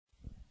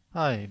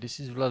Hi, this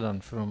is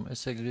Vladan from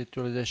SX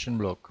Virtualization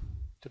blog.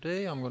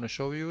 Today I'm going to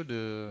show you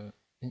the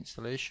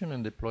installation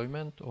and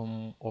deployment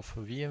of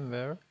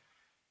VMware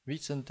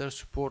vCenter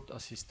Support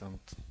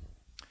Assistant.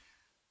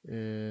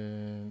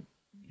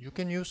 You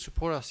can use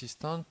Support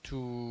Assistant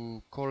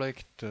to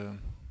collect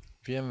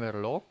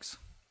VMware logs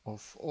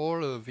of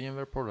all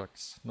VMware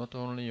products, not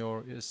only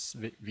your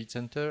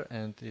vCenter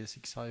and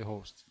ESXi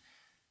host.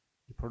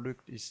 The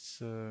product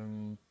is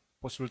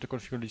possible to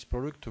configure this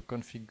product to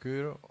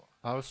configure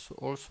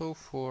also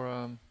for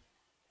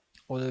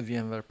other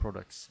VMware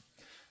products.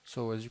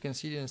 So as you can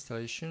see, the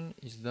installation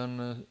is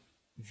done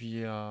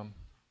via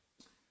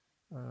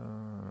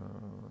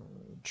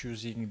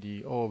choosing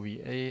the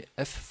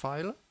OVAF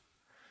file,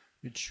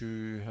 which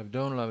you have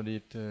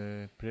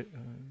downloaded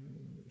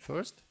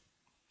first.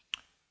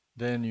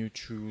 Then you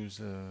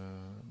choose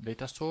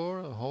data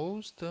store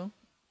host,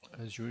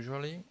 as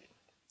usually.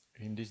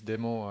 In this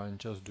demo I'm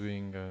just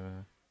doing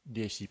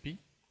DHCP,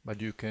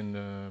 but you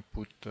can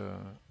put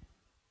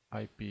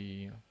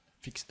IP,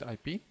 fixed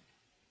IP.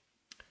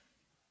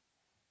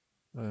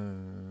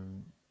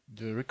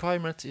 The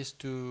requirement is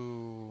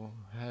to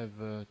have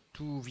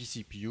 2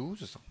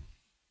 vCPUs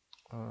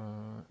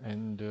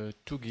and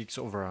 2 gigs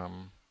of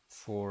RAM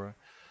for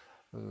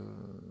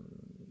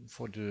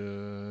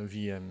the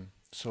VM,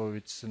 so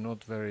it's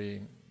not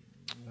very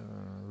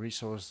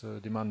resource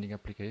demanding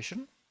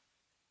application.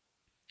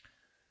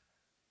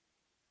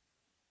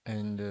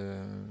 And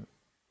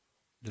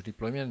the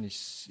deployment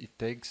it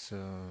takes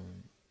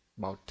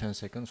about 10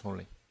 seconds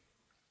only.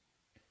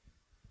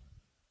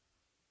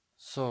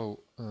 So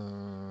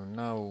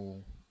now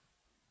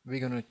we're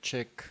gonna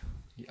check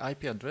the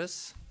IP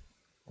address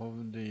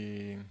of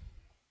the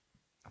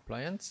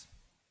appliance.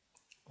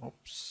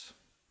 Oops,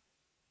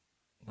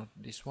 not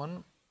this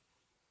one.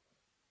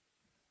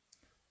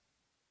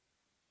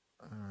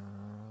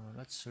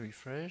 Let's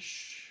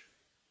refresh.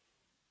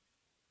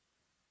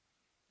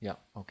 Yeah,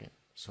 okay.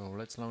 So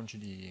let's launch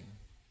the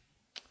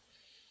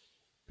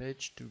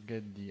page to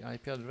get the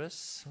IP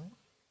address,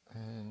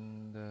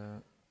 and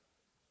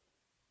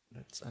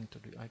let's enter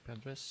the IP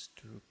address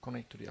to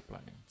connect to the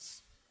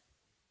appliance.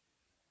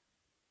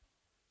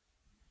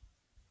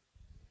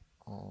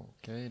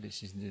 Okay,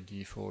 this is the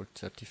default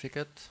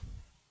certificate.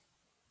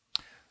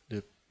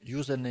 The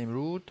username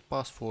root,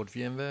 password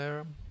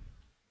VMware.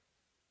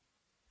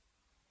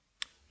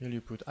 Here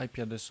you put IP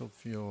address of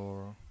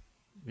your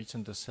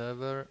vCenter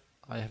server.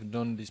 I have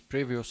done this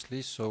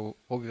previously, so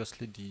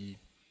obviously the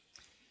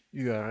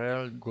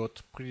URL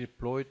got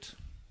pre-deployed,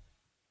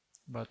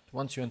 but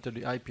once you enter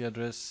the IP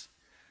address,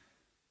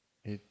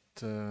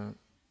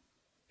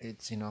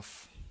 it's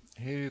enough.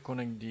 Here you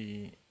connect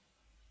the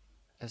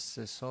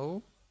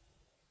SSO,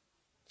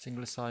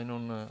 single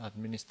sign-on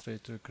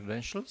administrator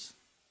credentials,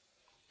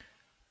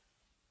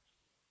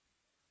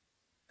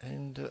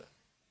 and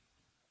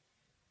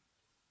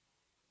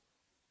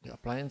the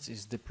appliance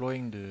is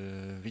deploying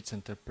the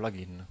vCenter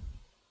plugin.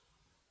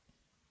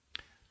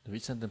 The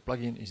vCenter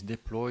plugin is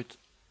deployed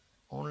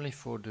only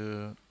for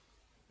the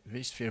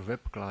vSphere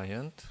web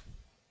client,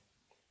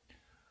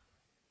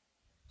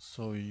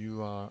 so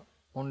you are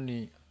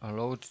only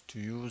allowed to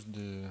use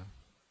the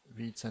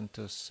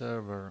vCenter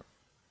server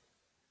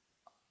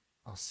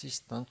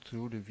assistant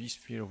through the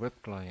vSphere web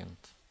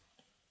client.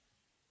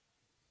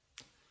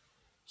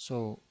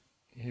 So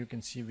here you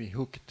can see we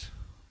hooked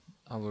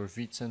our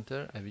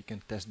vCenter and we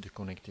can test the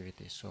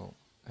connectivity, so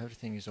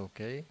everything is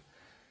okay.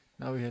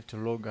 Now we have to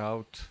log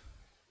out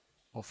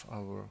of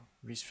our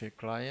vSphere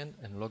client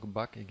and log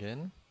back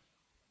again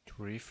to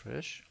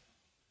refresh,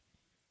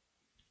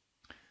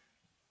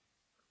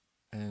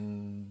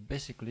 and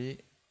basically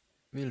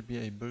we'll be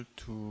able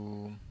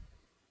to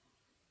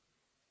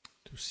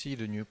see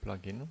the new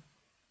plugin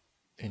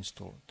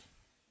installed.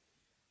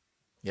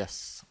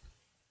 Yes.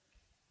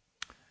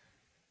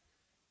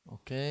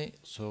 Okay,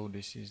 so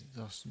this is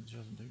just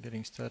the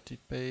getting started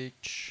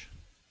page.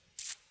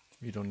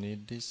 We don't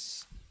need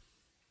this.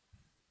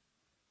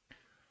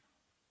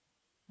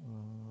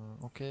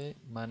 Okay,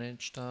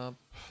 manage tab,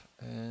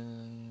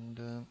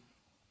 and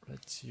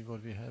let's see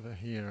what we have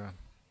here.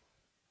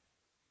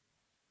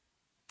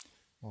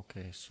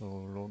 Okay, so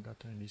log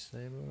data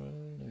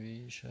disable,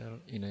 we shall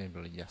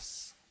enable,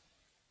 yes.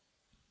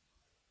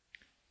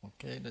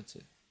 Okay, that's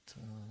it.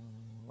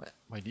 Well,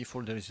 by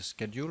default there is a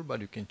schedule,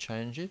 but you can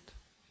change it.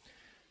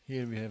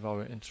 Here we have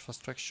our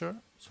infrastructure,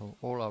 so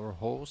all our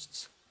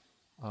hosts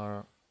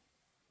are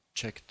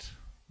checked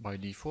by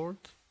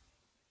default.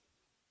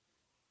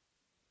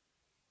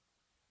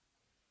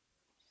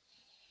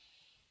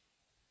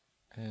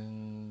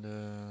 And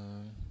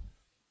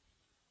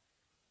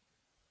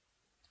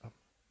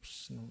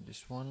oops, no,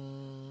 this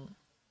one.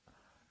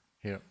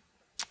 Here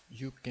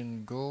you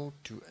can go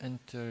to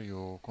enter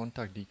your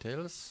contact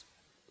details,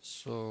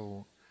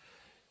 so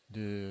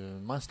the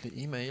monthly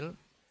email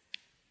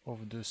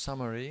of the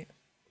summary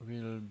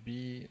will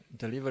be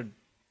delivered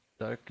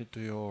directly to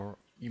your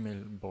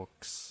email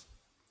box.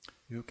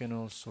 You can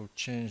also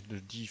change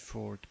the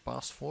default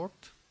password,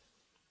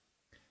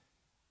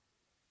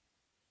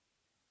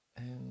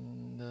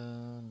 and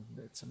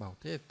that's about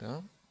it, huh?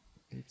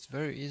 It's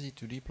very easy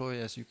to deploy,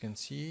 as you can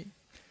see,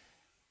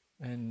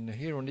 and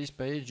here on this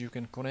page you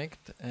can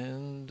connect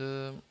and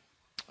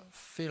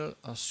fill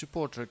a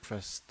support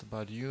request,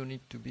 but you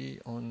need to be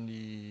on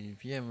the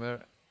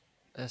VMware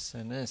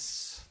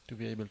SNS to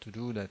be able to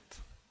do that.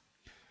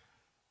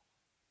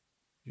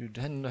 You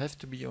then have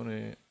to be on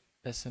a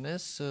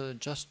SNS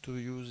just to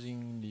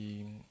using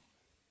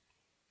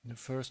the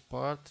first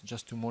part,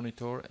 just to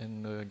monitor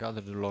and gather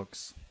the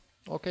logs.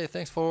 Okay,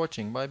 thanks for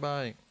watching. Bye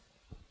bye.